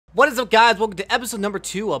What is up, guys? Welcome to episode number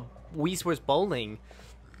 2 of Wii Sports Bowling.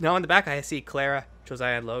 Now in the back I see Clara,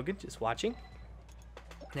 Josiah, and Logan just watching.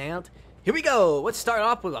 And here we go. Let's start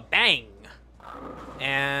off with a bang.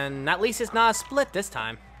 And at least it's not a split this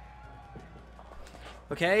time.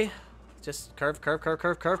 Okay. Just curve.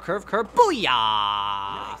 Booyah!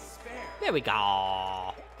 Nice. There we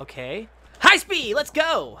go. Okay. High speed. Let's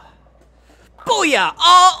go. Booyah!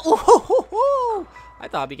 Oh! I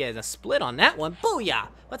thought I'd be getting a split on that one. Booyah!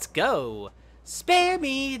 Let's go. Spare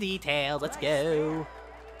me details. Let's go.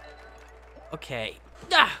 Okay.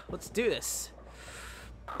 Let's do this.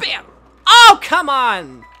 Bam! Oh, come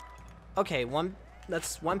on! Okay,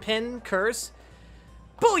 that's one pin curse.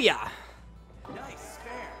 Booyah! Nice.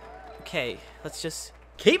 Okay, let's just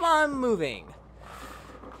keep on moving.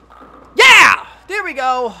 Yeah! There we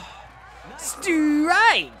go.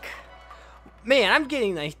 Strike! Man, I'm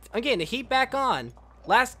getting the heat back on.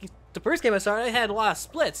 The first game I started, I had a lot of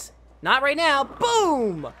splits. Not right now.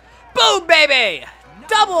 Boom! Boom, baby!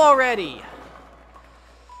 Double already.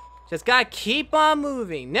 Just gotta keep on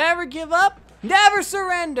moving. Never give up. Never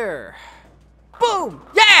surrender. Boom!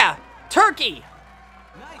 Yeah! Turkey!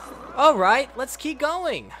 All right, let's keep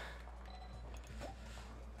going.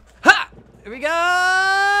 Ha! Here we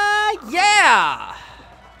go! Yeah!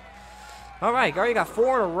 All right, already got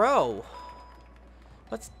 4 in a row.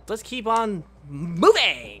 Let's keep on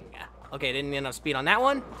moving. Okay, didn't get enough speed on that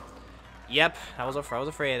one. Yep, I was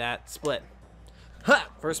afraid of that split. Huh,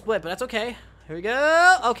 first split, but that's okay. Here we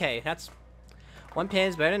go. Okay, that's one pin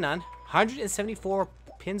is better than none. 174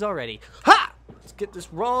 pins already. Ha! Let's get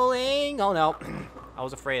this rolling. Oh no, I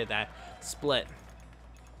was afraid of that split.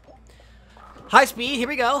 High speed. Here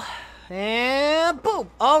we go. And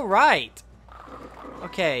boom. All right.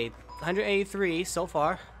 Okay, 183 so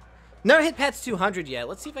far. Never hit Pat's 200 yet.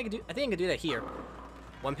 Let's see if I can do. I think I can do that here.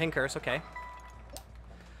 One pin curse. Okay.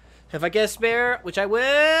 If I get a spare, which I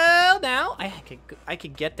will now, I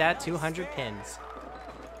could get that 200 pins.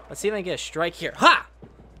 Let's see if I can get a strike here. Ha!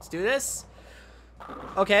 Let's do this.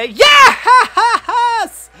 Okay.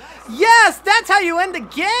 Yes! Yes! That's how you end the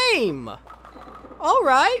game. All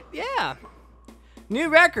right. Yeah. New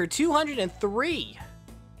record, 203.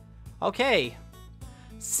 Okay.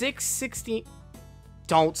 660.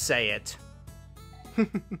 Don't say it.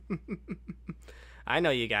 I know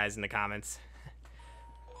you guys in the comments.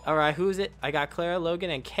 Alright, who is it? I got Clara, Logan,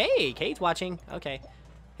 and Kay. Kay's watching. Okay.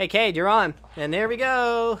 Hey, Kay, you're on. And there we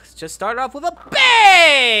go. Let's just start off with a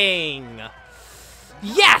bang!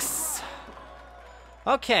 Yes!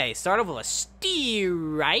 Okay, start off with a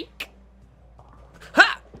strike.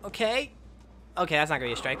 Ha! Okay. Okay, that's not going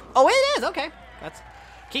to be a strike. Oh, it is! Okay. Let's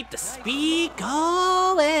keep the speed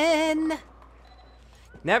going.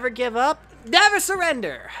 Never give up. Never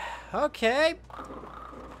surrender. Okay.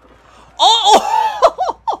 Oh!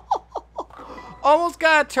 Almost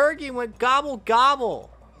got a turkey and went gobble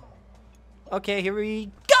gobble. Okay, here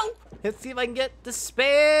we go. Let's see if I can get the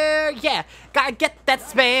spare. Yeah, gotta get that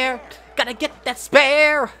spare. Gotta get that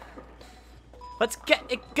spare. Let's get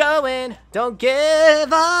it going. Don't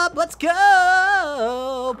give up. Let's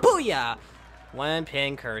go. Booyah. One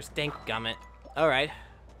pin curse. Thank gummit. All right.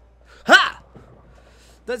 Ha!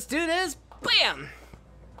 Let's do this. Bam.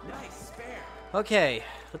 Nice spare. Okay.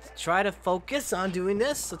 Let's try to focus on doing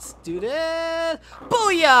this. Let's do this.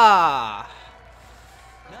 Booyah!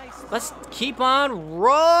 Nice. Let's keep on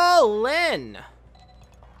rolling.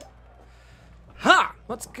 Ha!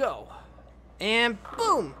 Let's go. And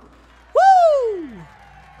boom. Woo!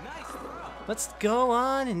 Nice throw. Let's go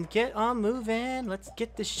on and get on moving. Let's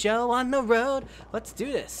get the show on the road. Let's do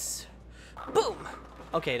this. Boom.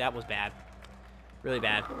 Okay, that was bad. Really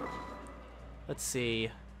bad. Let's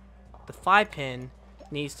see. The 5-pin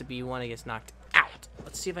needs to be one that gets knocked out.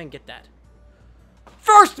 Let's see if I can get that.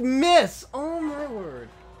 First miss! Oh my word.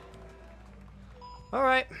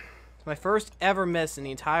 Alright. It's my first ever miss in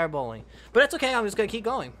the entire bowling. But that's okay, I'm just gonna keep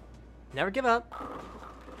going. Never give up.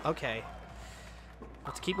 Okay.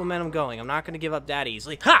 Let's keep momentum going. I'm not gonna give up that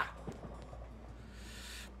easily. Ha!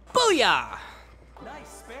 Booyah! Nice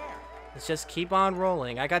spare. Let's just keep on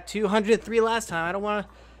rolling. I got 203 last time. I don't wanna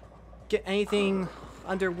get anything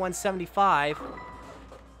under 175.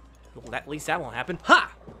 Well, at least that won't happen.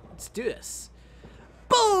 Ha! Let's do this.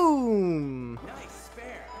 Boom! Nice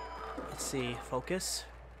spare. Let's see. Focus.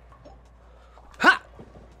 Ha!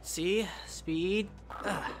 See? Speed.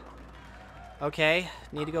 Okay.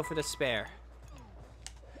 Need to go for the spare.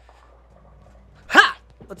 Ha!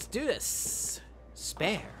 Let's do this.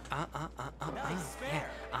 Spare. Nice spare.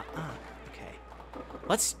 Okay.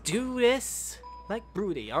 Let's do this. Like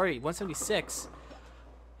Broody. Already 176.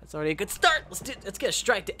 That's already a good start. Let's get a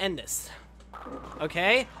strike to end this.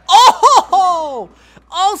 Okay. Oh,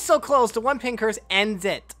 so close. The one pin curse ends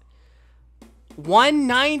it.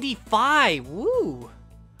 195. Woo.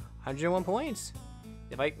 101 points.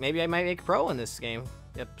 Maybe I might make a pro in this game.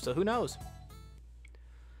 Yep. So who knows?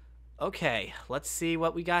 Okay, let's see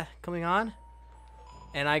what we got coming on.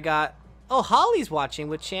 And I got, oh, Holly's watching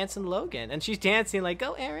with Chance and Logan, and she's dancing like,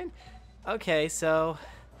 go, Aaron. Okay, so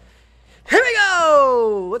here we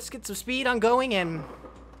go. Let's get some speed on going, and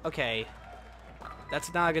okay,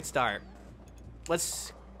 that's not a good start.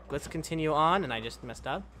 Let's continue on, and I just messed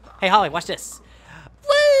up. Hey, Holly, watch this.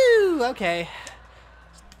 Woo! Okay,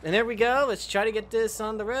 and there we go. Let's try to get this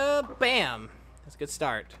on the road. Bam! That's a good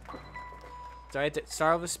start. It's alright to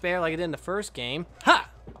start with a spare like I did in the first game. Ha!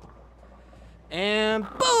 And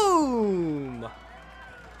boom!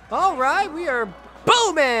 Alright, we are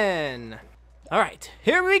booming! Alright,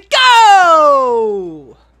 here we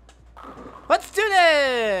go! Let's do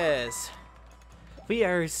this! We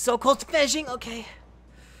are so close to finishing. Okay.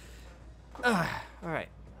 Alright.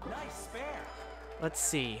 Nice spare. Let's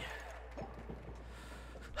see.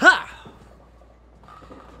 Ha!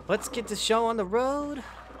 Let's get this show on the road.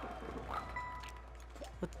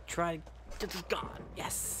 Let's try to get this gone.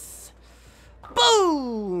 Yes.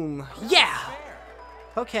 Boom! Yeah!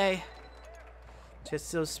 Okay. Just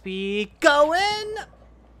so speed going.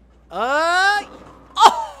 Oh!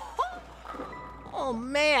 Oh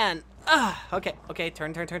man. Okay. Okay.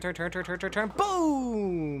 Turn.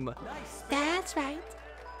 Boom! Nice. That's right.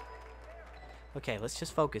 Okay, let's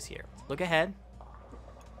just focus here. Look ahead.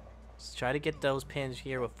 Let's try to get those pins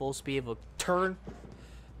here with full speed of a turn.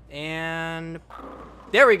 And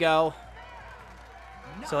there we go.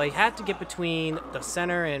 So I have to get between the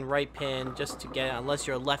center and right pin just to get it, unless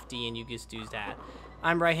you're a lefty and you just use that.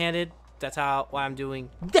 I'm right-handed. That's why I'm doing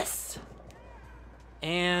this.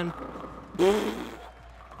 And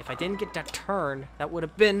if I didn't get that turn, that would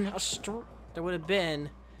have been a strike. There would have been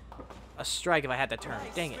a strike if I had that turn.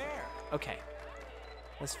 Dang it. Okay.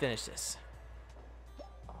 Let's finish this.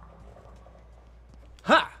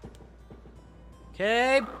 Ha!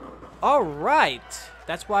 Okay. All right.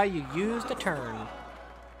 That's why you use the turn.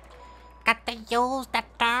 Got to use the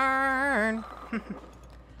turn.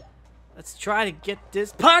 Let's try to get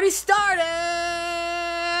this party started.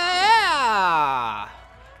 Yeah!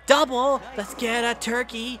 Double. Nice. Let's get a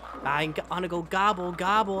turkey. I'm gonna go gobble,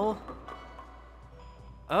 gobble.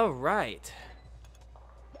 All right.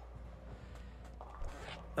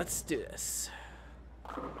 Let's do this.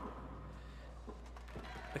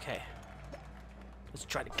 Okay. Let's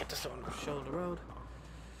try to get this on the show of the road.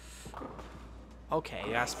 Okay,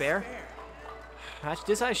 you got a spare? Actually,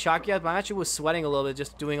 this I shock you, but I actually was sweating a little bit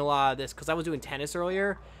just doing a lot of this because I was doing tennis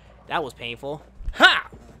earlier. That was painful. Ha!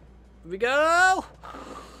 Here we go.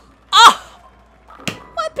 Ah!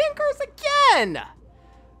 My pinkers again!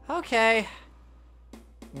 Okay.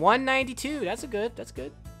 192. That's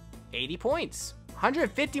good. 80 points.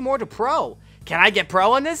 150 more to pro. Can I get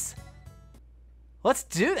pro on this? Let's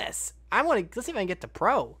do this. Let's see if I can get to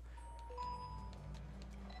pro.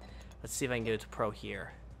 Let's see if I can get it to pro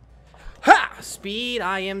here. Ha! Speed,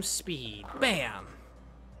 I am speed. Bam.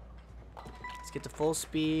 Let's get to full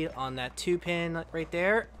speed on that 2-pin right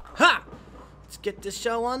there. Ha! Let's get this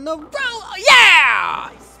show on the road.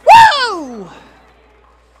 Yeah! Woo!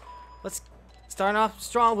 Let's start off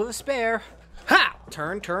strong with a spare. Ha!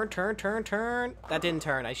 Turn. That didn't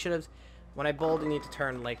turn. I should have, when I bowled, I need to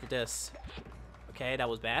turn like this. Okay, that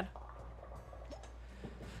was bad.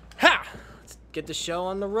 Ha! Let's get the show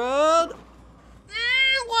on the road.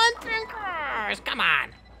 One pinkers. Come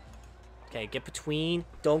on. Okay, get between.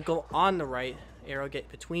 Don't go on the right arrow. Get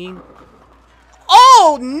between.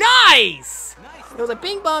 Oh, nice! It was a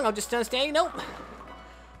bing bong. I'm just understanding. Nope.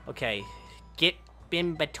 Okay, get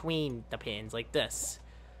in between the pins like this.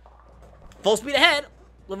 Full speed ahead.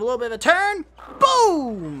 With a little bit of a turn.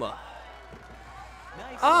 Boom! Nice.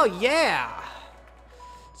 Oh, yeah.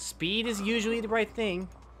 Speed is usually the right thing.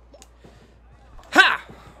 Ha!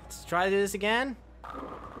 Let's try to do this again.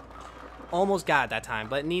 Almost got it that time,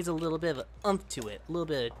 but it needs a little bit of an oomph to it. A little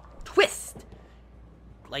bit of twist.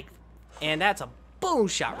 Like, and that's a boom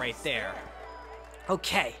shot right there.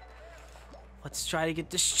 Okay. Let's try to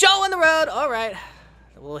get the show on the road. All right.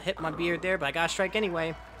 A little hit my beard there, but I got to strike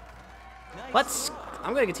anyway. I'm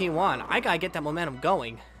going to continue on. I got to get that momentum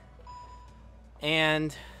going.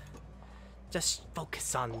 And just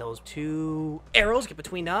focus on those 2 arrows. Get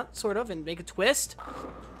between that, sort of, and make a twist.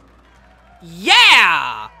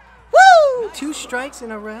 Yeah! Woo! 2 strikes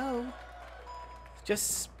in a row.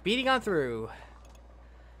 Just speeding on through.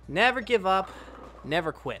 Never give up.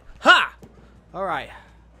 Never quit. Ha! Alright.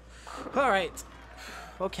 Alright.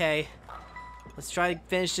 Okay. Let's try to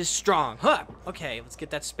finish this strong. Huh. Okay, let's get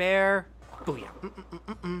that spare. Booyah.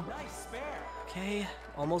 Nice spare. Okay,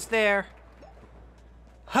 almost there.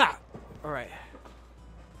 Ha! Alright.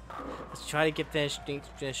 Let's try to get finished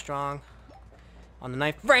strong. On the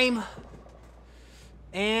knife frame.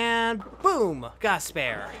 And boom! Got a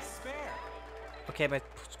spare. Nice spare. Okay, my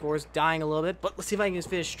score's dying a little bit, but let's see if I can just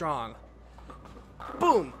finish strong.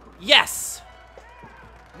 Boom! Yes!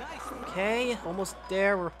 Nice. Okay, almost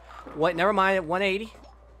there. We're what? Never mind. At 180.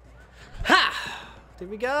 Ha! There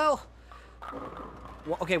we go.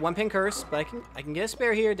 Okay, one pin curse, but I can get a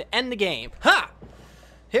spare here to end the game. Ha!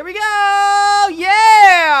 Here we go!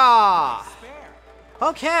 Yeah! Spare.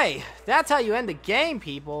 Okay, that's how you end the game,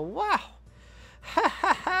 people. Wow. Ha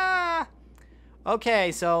ha ha.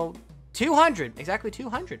 Okay, so 200, exactly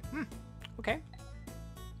 200. Okay.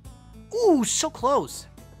 Ooh, so close.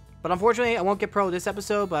 But unfortunately, I won't get pro this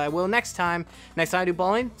episode, but I will next time. Next time I do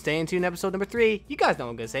bowling, stay in tune episode number 3. You guys know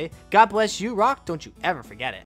what I'm going to say. God bless you, rock. Don't you ever forget it.